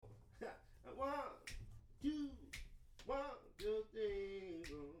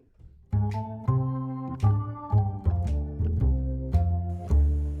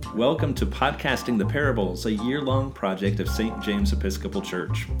Welcome to Podcasting the Parables, a year-long project of St. James Episcopal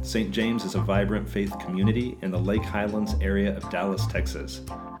Church. St. James is a vibrant faith community in the Lake Highlands area of Dallas, Texas.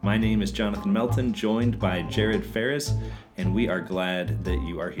 My name is Jonathan Melton, joined by Jared Ferris, and we are glad that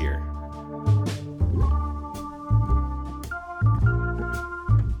you are here.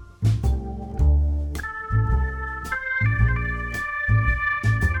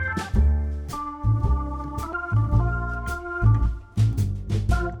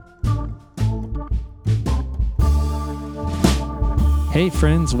 Hey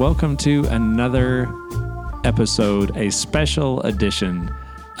friends, welcome to another episode, a special edition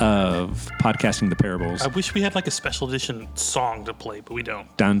of Podcasting the Parables. I wish we had like a special edition song to play, but we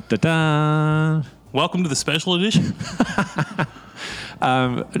don't. Dun, dun, dun. Welcome to the special edition.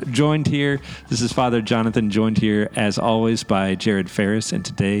 Joined here, this is Father Jonathan, joined here as always by Jared Ferris, and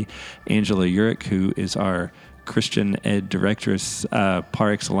today Angela Urich, who is our Christian Ed Directress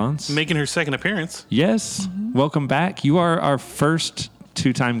par excellence. Making her second appearance. Yes. Mm-hmm. Welcome back. You are our first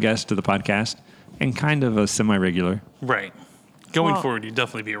two-time guest to the podcast and kind of a semi-regular. Right. Going forward, you'd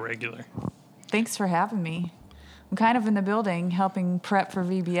definitely be a regular. Thanks for having me. I'm kind of in the building helping prep for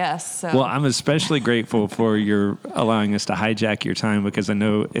VBS. So. Well, I'm especially grateful for your allowing us to hijack your time because I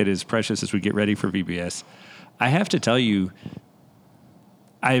know it is precious as we get ready for VBS. I have to tell you,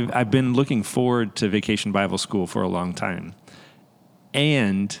 I've been looking forward to Vacation Bible School for a long time,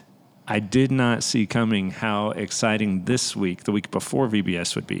 and I did not see coming how exciting this week, the week before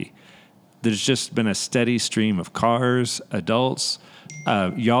VBS, would be. There's just been a steady stream of cars, adults.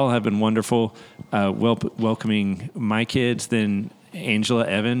 Y'all have been wonderful, welcoming my kids. Then Angela,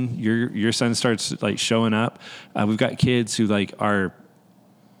 Evan, your son starts like showing up. We've got kids who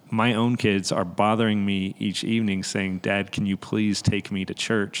my own kids are bothering me each evening saying, Dad, can you please take me to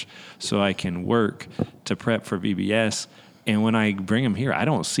church so I can work to prep for VBS? And when I bring them here, I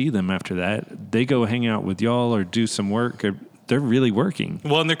don't see them after that. They go hang out with y'all or do some work. They're really working.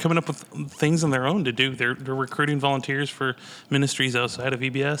 Well, and they're coming up with things on their own to do. They're recruiting volunteers for ministries outside of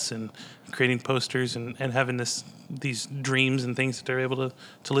VBS and creating posters and having these dreams and things that they're able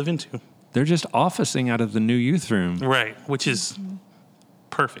to live into. They're just officing out of the new youth room. Right, which is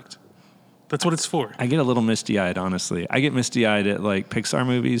perfect. That's what it's for. I get a little misty-eyed, honestly. I get misty-eyed at like Pixar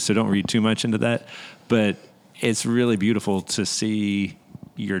movies, so don't read too much into that. But it's really beautiful to see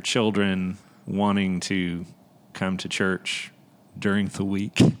your children wanting to come to church during the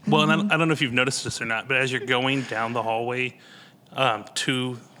week. Well, and I don't know if you've noticed this or not, but as you're going down the hallway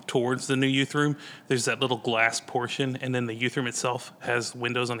towards the new youth room, there's that little glass portion, and then the youth room itself has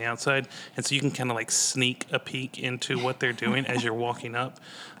windows on the outside, and so you can kind of like sneak a peek into what they're doing as you're walking up.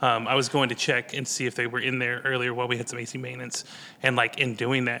 I was going to check and see if they were in there earlier while we had some AC maintenance, and like in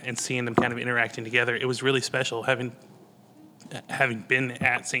doing that and seeing them kind of interacting together, it was really special having been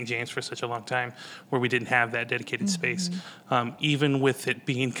at St. James for such a long time where we didn't have that dedicated space. Even with it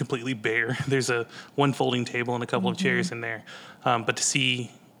being completely bare, there's one folding table and a couple of chairs in there. But to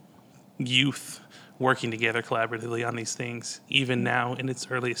see youth working together collaboratively on these things, even now in its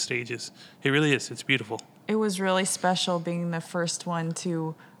earliest stages, it really is. It's beautiful. It was really special being the first one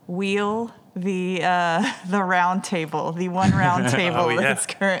to wheel the round table, the one round table that's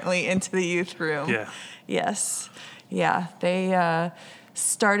currently into the youth room. Yeah. Yes. Yeah. They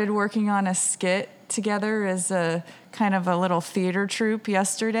started working on a skit together as a kind of a little theater troupe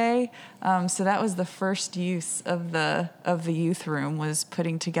yesterday. So that was the first use of the youth room, was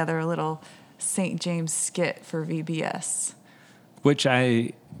putting together a little St. James skit for VBS. Which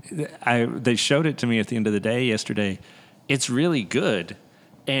they showed it to me at the end of the day yesterday. It's really good.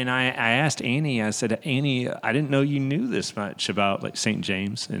 And I asked Annie, I said, Annie, I didn't know you knew this much about like St.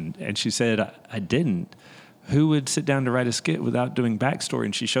 James. And she said, I didn't. Who would sit down to write a skit without doing backstory?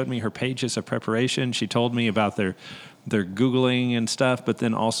 And she showed me her pages of preparation. She told me about their Googling and stuff, but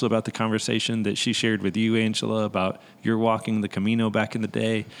then also about the conversation that she shared with you, Angela, about your walking the Camino back in the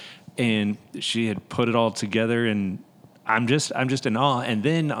day. And she had put it all together, and I'm just in awe. And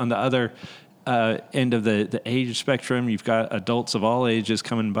then on the other end of the age spectrum, you've got adults of all ages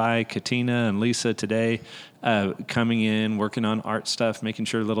coming by. Katina and Lisa today coming in, working on art stuff, making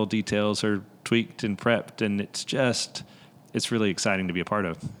sure little details are tweaked and prepped, and it's really exciting to be a part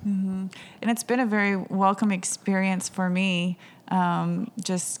of. Mm-hmm. And it's been a very welcome experience for me,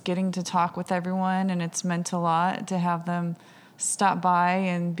 just getting to talk with everyone, and it's meant a lot to have them stop by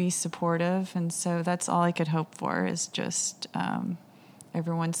and be supportive. And so that's all I could hope for, is just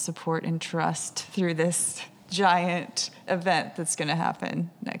everyone's support and trust through this giant event that's going to happen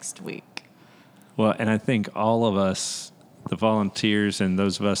next week. Well, and I think all of us the volunteers and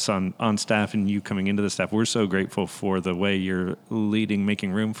those of us on staff and you coming into the staff, we're so grateful for the way you're leading,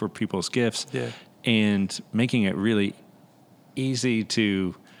 making room for people's gifts, and making it really easy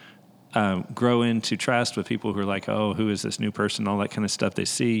to grow into trust with people who are like, oh, who is this new person? All that kind of stuff. They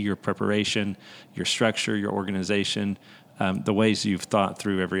see your preparation, your structure, your organization, the ways you've thought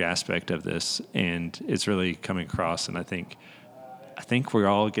through every aspect of this, and it's really coming across. And I think we're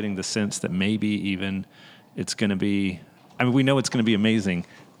all getting the sense that maybe even it's going to be, I mean, we know it's going to be amazing,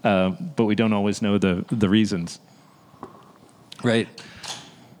 but we don't always know the reasons. Right.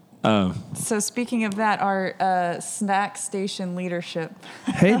 So speaking of that, our snack station leadership.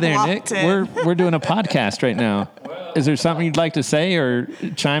 Hey there, Nick. We're doing a podcast right now. Well, is there something you'd like to say or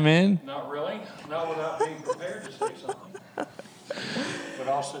chime in? Not really. Not without being prepared to say something. But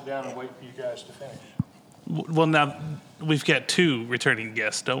I'll sit down and wait for you guys to finish. Well, now we've got 2 returning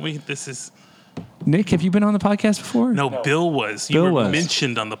guests, don't we? This is Nick, have you been on the podcast before? no. Bill was. You were was.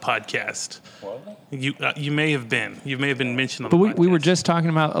 mentioned on the podcast. Was it? You may have been. You may have been mentioned on But the podcast. we were just talking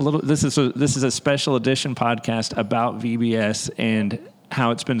about a little. This is a special edition podcast about VBS and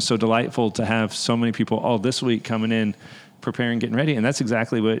how it's been so delightful to have so many people all this week coming in, preparing, getting ready, and that's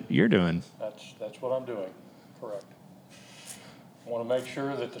exactly what you're doing. That's what I'm doing. Correct. I want to make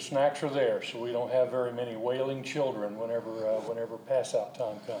sure that the snacks are there, so we don't have very many wailing children whenever pass out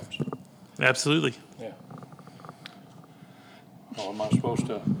time comes. Absolutely. Yeah. Oh, am I supposed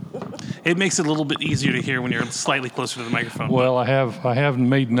to? It makes it a little bit easier to hear when you're slightly closer to the microphone. Well, I have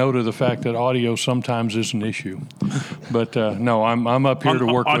made note of the fact that audio sometimes is an issue, but no, I'm up here to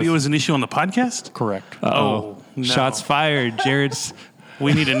work. Audio with, is an issue on the podcast? correct. Oh, no. Shots fired, Jared's.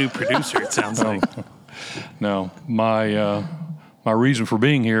 We need a new producer. It sounds like. No, my reason for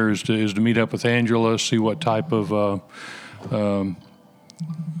being here is to meet up with Angela, see what type of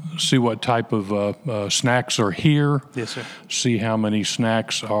snacks are here. Yes, sir. See how many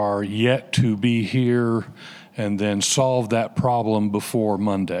snacks are yet to be here, and then solve that problem before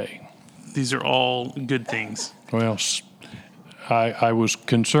Monday. These are all good things. Well, I was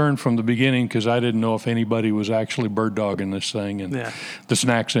concerned from the beginning because I didn't know if anybody was actually bird dogging this thing, and the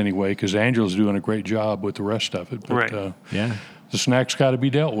snacks anyway, because Angela's doing a great job with the rest of it. But, Right. Yeah. The snacks got to be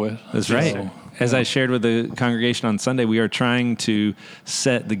dealt with. That's right. As I shared with the congregation on Sunday, we are trying to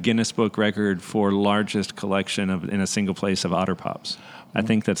set the Guinness Book record for largest collection in a single place of Otter Pops. I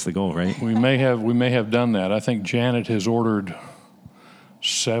think that's the goal, right? We may have done that. I think Janet has ordered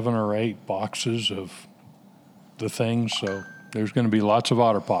 7 or 8 boxes of the things, so there's going to be lots of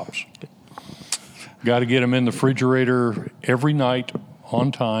Otter Pops. Got to get them in the refrigerator every night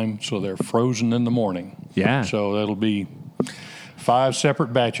on time so they're frozen in the morning. Yeah. So that'll be 5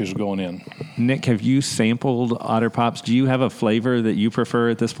 separate batches going in. Nick, have you sampled Otter Pops? Do you have a flavor that you prefer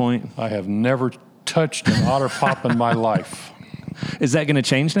at this point? I have never touched an Otter Pop in my life. Is that going to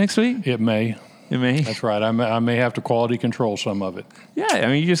change next week? It may. It may? That's right. I may have to quality control some of it. Yeah, I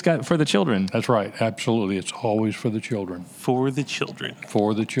mean, you just got for the children. That's right. Absolutely. It's always for the children. For the children.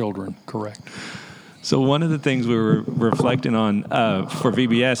 For the children. Correct. So one of the things we were reflecting on for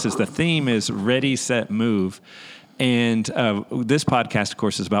VBS is the theme is Ready, Set, Move. And this podcast, of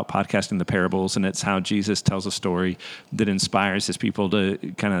course, is about podcasting the parables, and it's how Jesus tells a story that inspires his people to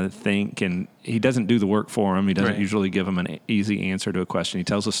kind of think. And he doesn't do the work for them. He doesn't usually give them an easy answer to a question. He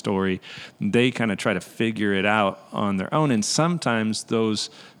tells a story. They kind of try to figure it out on their own. And sometimes those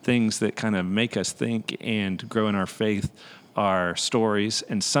things that kind of make us think and grow in our faith are stories.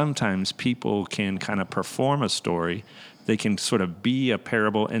 And sometimes people can kind of perform a story. They can sort of be a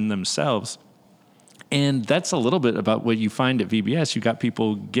parable in themselves. And that's a little bit about what you find at VBS. You got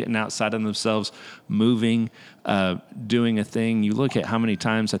people getting outside of themselves, moving, doing a thing. You look at how many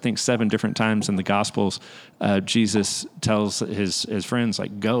times, I think 7 different times in the Gospels, Jesus tells his friends,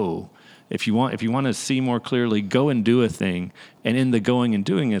 like, go. If you want to see more clearly, go and do a thing. And in the going and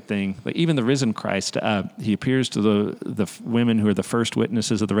doing a thing, like even the risen Christ, he appears to the women who are the first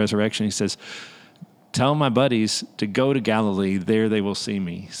witnesses of the resurrection. He says, tell my buddies to go to Galilee. There they will see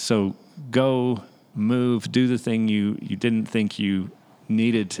me. So go, move, do the thing you didn't think you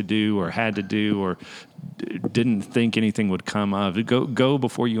needed to do or had to do or didn't think anything would come of. Go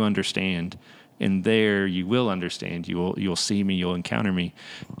before you understand, and there you will understand. You'll see me. You'll encounter me,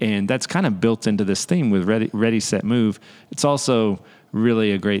 and that's kind of built into this theme with ready, set, move. It's also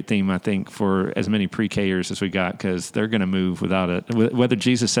really a great theme, I think, for as many pre-Kers as we got, because they're going to move without it, whether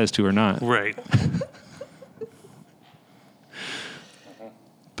Jesus says to or not. Right.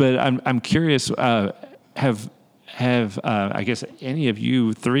 But I'm curious. Have I guess any of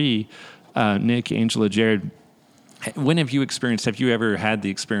you 3, Nick, Angela, Jared, when have you ever had the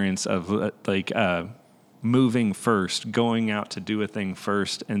experience of moving first, going out to do a thing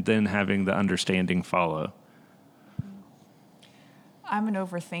first, and then having the understanding follow? I'm an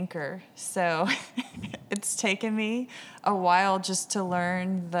overthinker, so it's taken me a while just to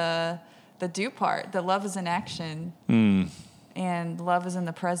learn the do part. The love is in action, and love is in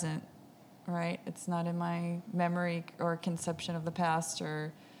the present, right? It's not in my memory or conception of the past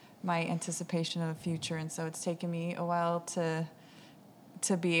or my anticipation of the future. And so it's taken me a while to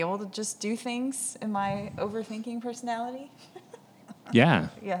be able to just do things in my overthinking personality. Yeah.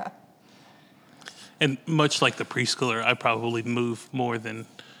 Yeah. And much like the preschooler, I probably move more than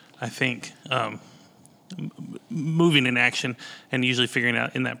I think. Moving in action and usually figuring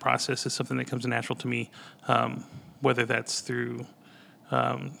out in that process is something that comes natural to me, whether that's through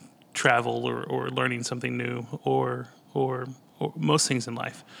travel or learning something new or most things in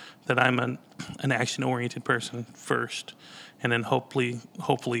life, that I'm an action-oriented person first, and then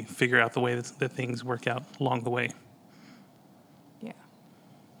hopefully figure out the way that things work out along the way. Yeah.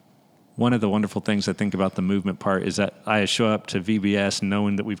 One of the wonderful things I think about the movement part is that I show up to VBS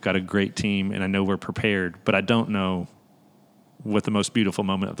knowing that we've got a great team and I know we're prepared, but I don't know what the most beautiful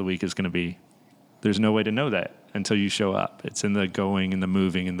moment of the week is going to be. There's no way to know that until you show up. It's in the going and the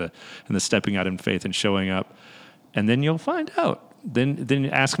moving and the stepping out in faith and showing up. And then you'll find out. Then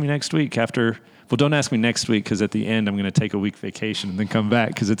ask me next week after. Well, don't ask me next week because at the end I'm going to take a week vacation and then come back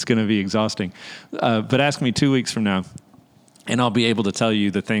because it's going to be exhausting. But ask me 2 weeks from now, and I'll be able to tell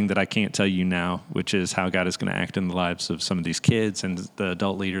you the thing that I can't tell you now, which is how God is going to act in the lives of some of these kids and the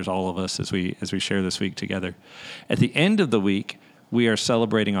adult leaders, all of us, as we share this week together. At the end of the week, we are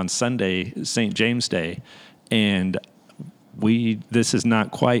celebrating on Sunday St. James Day, and this is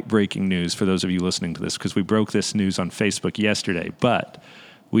not quite breaking news for those of you listening to this because we broke this news on Facebook yesterday, but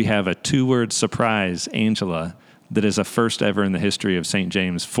we have a 2-word surprise, Angela, that is a first ever in the history of St.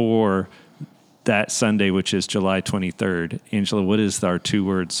 James for that Sunday, which is July 23rd. Angela, what is our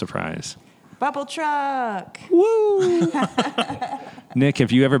 2-word surprise? Bubble truck. Woo! Nick,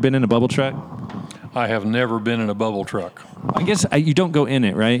 have you ever been in a bubble truck? I have never been in a bubble truck. I guess you don't go in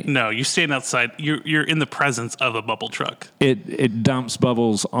it, right? No, you stand outside. You're in the presence of a bubble truck. It dumps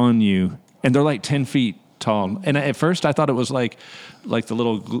bubbles on you, and they're like 10 feet tall. And at first, I thought it was like the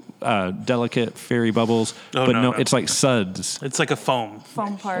little delicate fairy bubbles, but no, it's like suds. It's like a foam.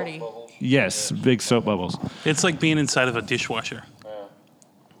 Foam party. Yes, big soap bubbles. It's like being inside of a dishwasher.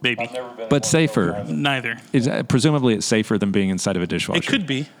 Maybe. I've never been in But one safer. Neither. Presumably, it's safer than being inside of a dishwasher. It could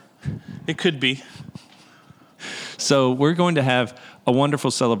be. It could be. So we're going to have a wonderful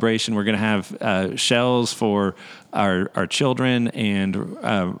celebration. We're going to have shells for our children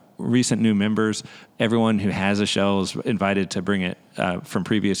and recent new members. Everyone who has a shell is invited to bring it from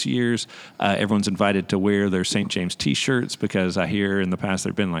previous years. Everyone's invited to wear their St. James T-shirts because I hear in the past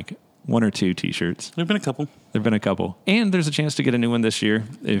there have been like 1 or 2 T-shirts. There've been a couple. There've been a couple, and there's a chance to get a new one this year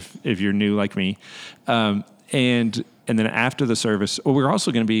if you're new like me. And then after the service, we're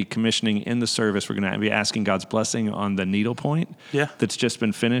also going to be commissioning in the service. We're going to be asking God's blessing on the needlepoint that's just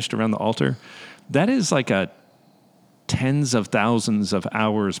been finished around the altar. That is like a tens of thousands of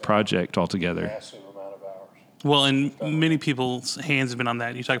hours project altogether. massive amount of hours. Well, and many people's hands have been on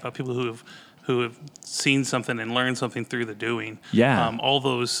that. You talk about people who have seen something and learned something through the doing. Yeah. All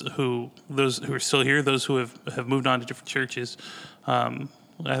those who are still here, those who have moved on to different churches.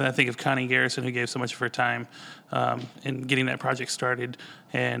 I think of Connie Garrison, who gave so much of her time in getting that project started,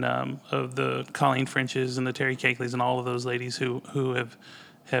 and of the Colleen Frenches and the Terry Cakeleys and all of those ladies who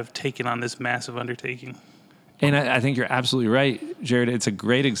have taken on this massive undertaking. And I think you're absolutely right, Jared. It's a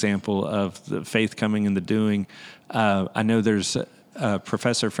great example of the faith coming in the doing. I know there's a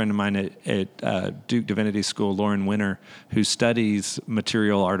professor friend of mine at Duke Divinity School, Lauren Winter, who studies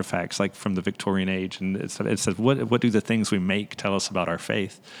material artifacts like from the Victorian age. And it says, what do the things we make tell us about our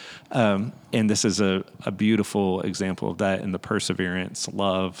faith? And this is a beautiful example of that in the perseverance,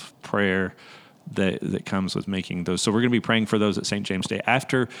 love, prayer that comes with making those. So we're going to be praying for those at St. James Day.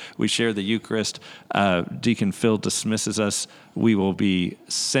 After we share the Eucharist, Deacon Phil dismisses us. We will be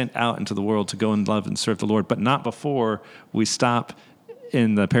sent out into the world to go and love and serve the Lord, but not before we stop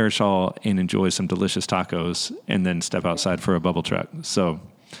in the parish hall and enjoy some delicious tacos and then step outside for a bubble truck. So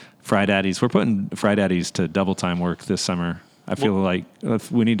Fry Daddies, we're putting Fry Daddies to double time work this summer. I feel like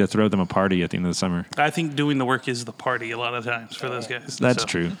we need to throw them a party at the end of the summer. I think doing the work is the party a lot of times for those guys. That's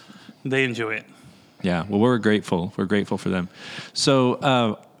true. They enjoy it. Yeah, well, we're grateful. We're grateful for them.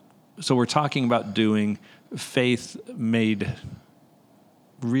 So we're talking about doing faith made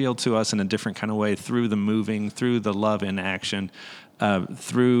real to us in a different kind of way through the moving, through the love in action,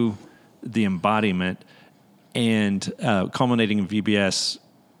 through the embodiment, and culminating in VBS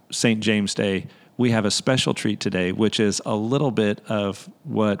St. James Day. we have a special treat today, which is a little bit of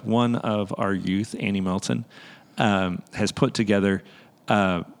what one of our youth, Annie Melton, has put together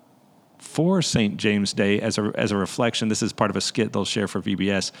for St. James Day as a reflection. This is part of a skit they'll share for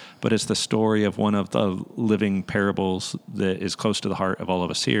VBS, but it's the story of one of the living parables that is close to the heart of all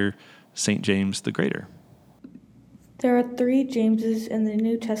of us here, St. James the Greater. There are 3 Jameses in the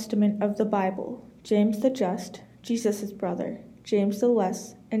New Testament of the Bible: James the Just, Jesus' brother, James the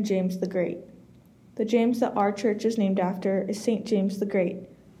Less, and James the Great. The James that our church is named after is St. James the Great,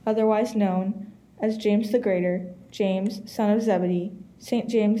 otherwise known as James the Greater, James, son of Zebedee, St.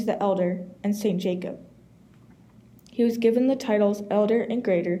 James the Elder, and St. Jacob. He was given the titles Elder and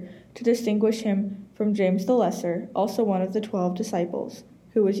Greater to distinguish him from James the Lesser, also one of the 12 disciples,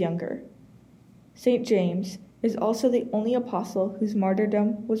 who was younger. St. James is also the only apostle whose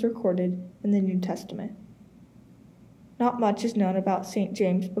martyrdom was recorded in the New Testament. Not much is known about St.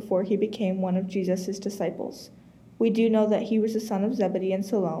 James before he became one of Jesus' disciples. We do know that he was the son of Zebedee and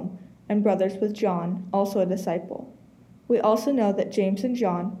Salome, and brothers with John, also a disciple. We also know that James and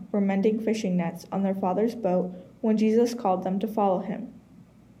John were mending fishing nets on their father's boat when Jesus called them to follow him.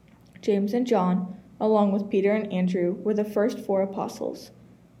 James and John, along with Peter and Andrew, were the first 4 apostles.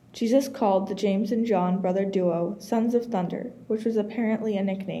 Jesus called the James and John brother duo Sons of Thunder, which was apparently a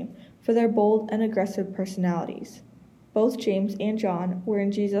nickname for their bold and aggressive personalities. Both James and John were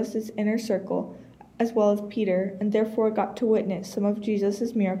in Jesus' inner circle, as well as Peter, and therefore got to witness some of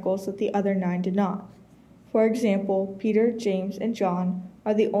Jesus' miracles that the other 9 did not. For example, Peter, James, and John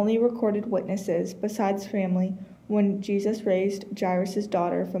are the only recorded witnesses, besides family, when Jesus raised Jairus'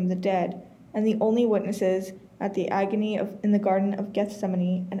 daughter from the dead, and the only witnesses at the agony in the Garden of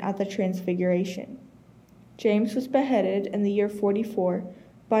Gethsemane and at the Transfiguration. James was beheaded in the year 44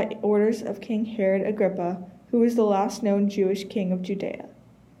 by orders of King Herod Agrippa, who was the last known Jewish king of Judea.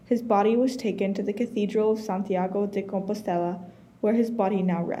 His body was taken to the Cathedral of Santiago de Compostela, where his body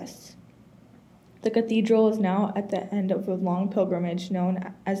now rests. The cathedral is now at the end of a long pilgrimage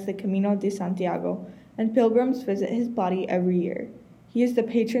known as the Camino de Santiago, and pilgrims visit his body every year. He is the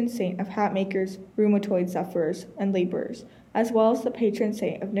patron saint of hat makers, rheumatoid sufferers, and laborers, as well as the patron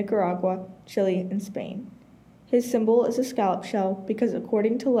saint of Nicaragua, Chile, and Spain. His symbol is a scallop shell because,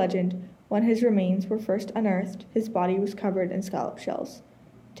 according to legend, when his remains were first unearthed, his body was covered in scallop shells.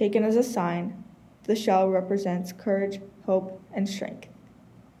 Taken as a sign, the shell represents courage, hope, and strength.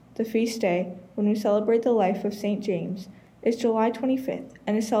 The feast day, when we celebrate the life of St. James, is July 25th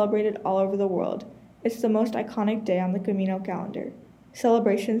and is celebrated all over the world. It's the most iconic day on the Camino calendar.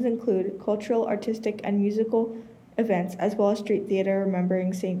 Celebrations include cultural, artistic, and musical events, as well as street theater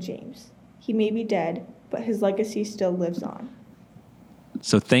remembering St. James. He may be dead, but his legacy still lives on.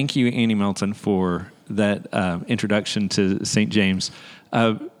 So thank you, Annie Melton, for that introduction to St. James.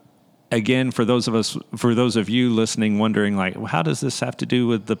 Again, for those of you listening, wondering, like, well, how does this have to do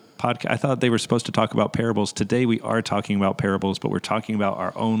with the podcast? I thought they were supposed to talk about parables. Today we are talking about parables, but we're talking about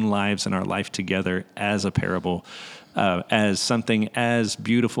our own lives and our life together as a parable, as something as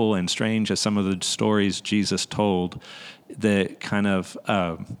beautiful and strange as some of the stories Jesus told that kind of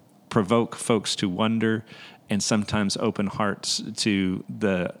provoke folks to wonder and sometimes open hearts to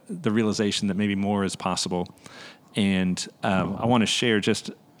the realization that maybe more is possible. And I want to share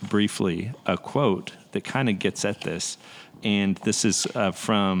just briefly a quote that kind of gets at this. And this is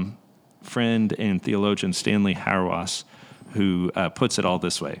from friend and theologian Stanley Hauerwas, who puts it all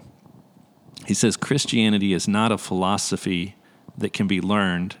this way. He says, Christianity is not a philosophy that can be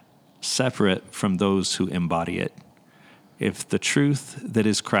learned separate from those who embody it. If the truth that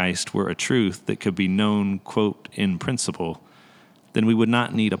is Christ were a truth that could be known, quote, in principle, then we would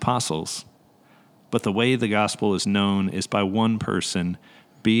not need apostles. But the way the gospel is known is by one person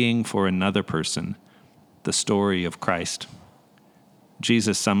being for another person the story of Christ.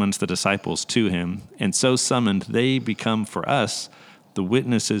 Jesus summons the disciples to him, and so summoned, they become for us the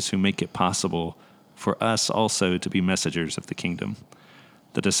witnesses who make it possible for us also to be messengers of the kingdom.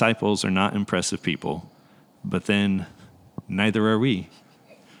 The disciples are not impressive people, but then neither are we.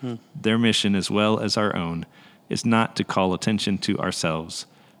 Their mission, as well as our own, is not to call attention to ourselves,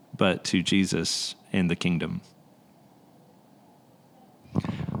 but to Jesus and the kingdom.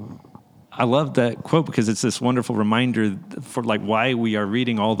 I love that quote because it's this wonderful reminder for like why we are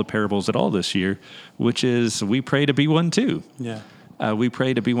reading all the parables at all this year, which is we pray to be one too. Yeah. We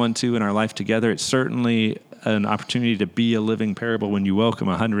pray to be one too in our life together. It's certainly an opportunity to be a living parable when you welcome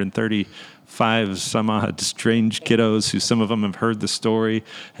 135 some odd strange kiddos who some of them have heard the story,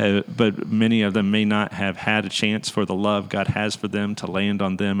 but many of them may not have had a chance for the love God has for them to land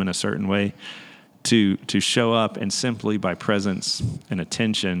on them in a certain way, to show up and simply by presence and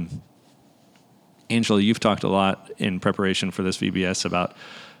attention Angela, you've talked a lot in preparation for this VBS about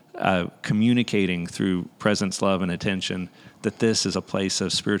communicating through presence, love, and attention that this is a place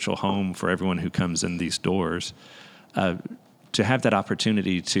of spiritual home for everyone who comes in these doors. To have that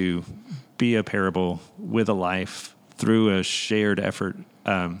opportunity to be a parable with a life through a shared effort,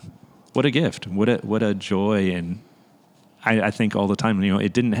 what a gift! What a joy! And I think all the time,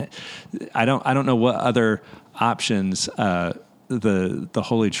 it didn't. I don't know what other options the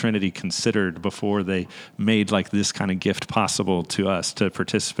Holy Trinity considered before they made like this kind of gift possible to us to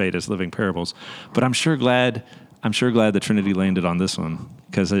participate as living parables. But I'm sure glad the Trinity landed on this one,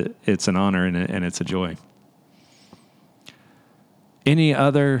 because it's an honor and it's a joy. Any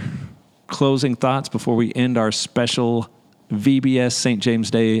other closing thoughts before we end our special VBS St.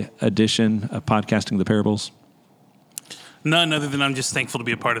 James Day edition of Podcasting the Parables? None, other than I'm just thankful to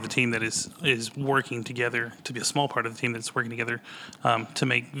be a part of the team that is working together, to be a small part of the team that's working together to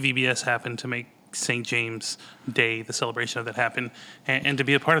make VBS happen, to make St. James Day, the celebration of that, happen, and to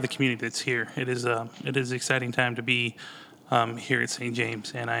be a part of the community that's here. It is an exciting time to be here at St.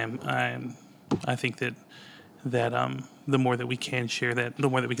 James, and I think that the more that we can share that, the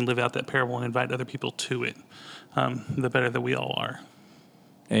more that we can live out that parable and invite other people to it, the better that we all are.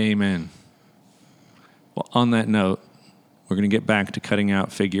 Amen. Well, on that note, we're going to get back to cutting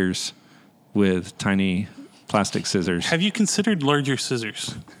out figures with tiny plastic scissors. Have you considered larger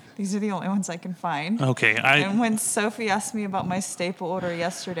scissors? These are the only ones I can find. Okay. And when Sophie asked me about my staple order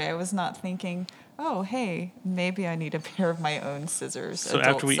yesterday, I was not thinking, oh, hey, maybe I need a pair of my own scissors. So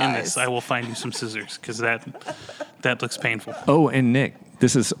after we end this, I will find you some scissors, because that looks painful. Oh, and Nick,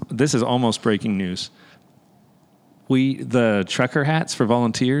 this is almost breaking news. The trucker hats for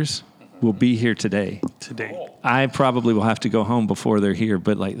volunteers will be here today. I probably will have to go home before they're here,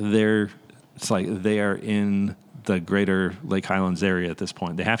 but they are in the greater Lake Highlands area at this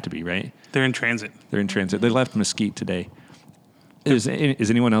point. They have to be, right? They're in transit. They left Mesquite today. Is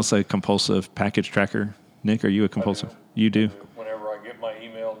anyone else a compulsive package tracker? Nick, are you a compulsive? You do? Whenever I get my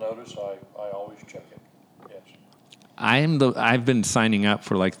email notice, I always check it. Yes. I've been signing up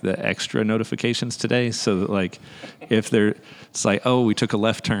for the extra notifications today, so that if it's oh, we took a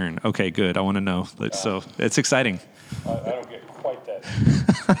left turn. Okay, good. I want to know. So it's exciting. I don't get quite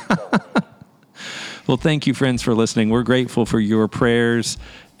that. Well, thank you, friends, for listening. We're grateful for your prayers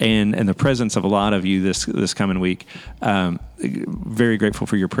and the presence of a lot of you this coming week. Very grateful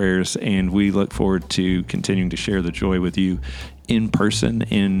for your prayers, and we look forward to continuing to share the joy with you in person,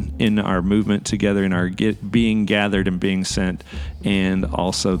 in our movement together, in our being gathered and being sent, and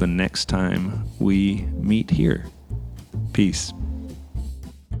also the next time we meet here. Peace.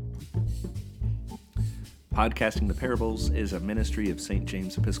 Podcasting the Parables is a ministry of St.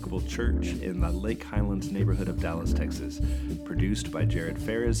 James Episcopal Church in the Lake Highlands neighborhood of Dallas, Texas. Produced by Jared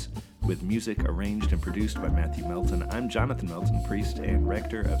Ferris, with music arranged and produced by Matthew Melton. I'm Jonathan Melton, priest and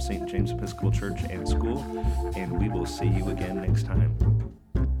rector of St. James Episcopal Church and School, and we will see you again next time.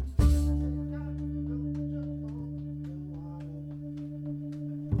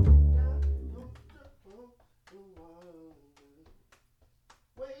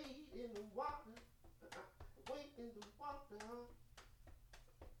 Wait in the water.